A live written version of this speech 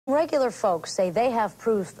Regular folks say they have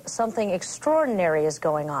proof something extraordinary is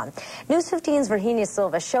going on. News 15's Virginia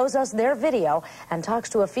Silva shows us their video and talks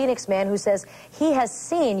to a Phoenix man who says he has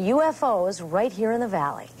seen UFOs right here in the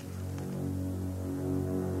valley.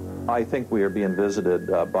 I think we are being visited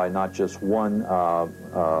by not just one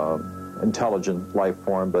intelligent life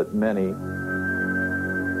form, but many.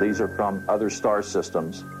 These are from other star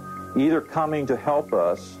systems, either coming to help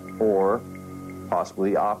us or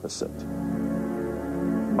possibly the opposite.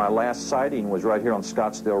 My last sighting was right here on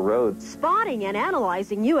Scottsdale Road. Spotting and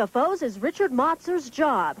analyzing UFOs is Richard Motzer's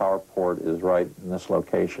job. Our port is right in this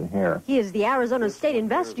location here. He is the Arizona state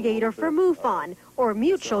investigator for MUFON, or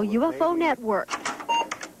Mutual UFO Network.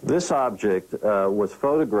 This object was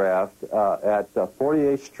photographed at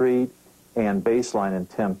 48th Street and Baseline in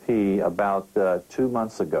Tempe about 2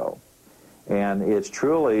 months ago. And it's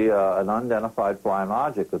truly an unidentified flying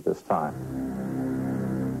object at this time.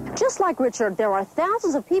 Just like Richard, there are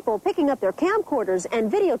thousands of people picking up their camcorders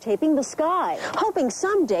and videotaping the sky, hoping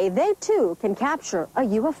someday they, too, can capture a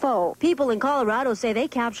UFO. People in Colorado say they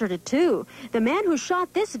captured it, too. The man who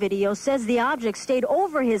shot this video says the object stayed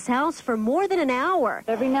over his house for more than an hour.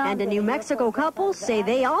 And a New Mexico couple say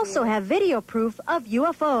they also have video proof of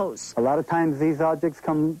UFOs. A lot of times these objects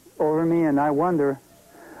come over me, and I wonder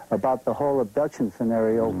about the whole abduction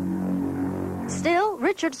scenario. Still,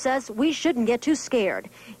 Richard says we shouldn't get too scared.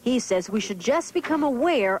 He says we should just become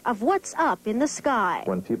aware of what's up in the sky.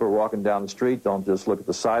 When people are walking down the street, don't just look at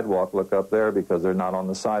the sidewalk, look up there because they're not on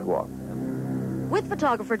the sidewalk. With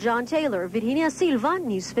photographer John Taylor, Virginia Silva,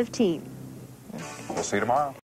 News 15. We'll see you tomorrow.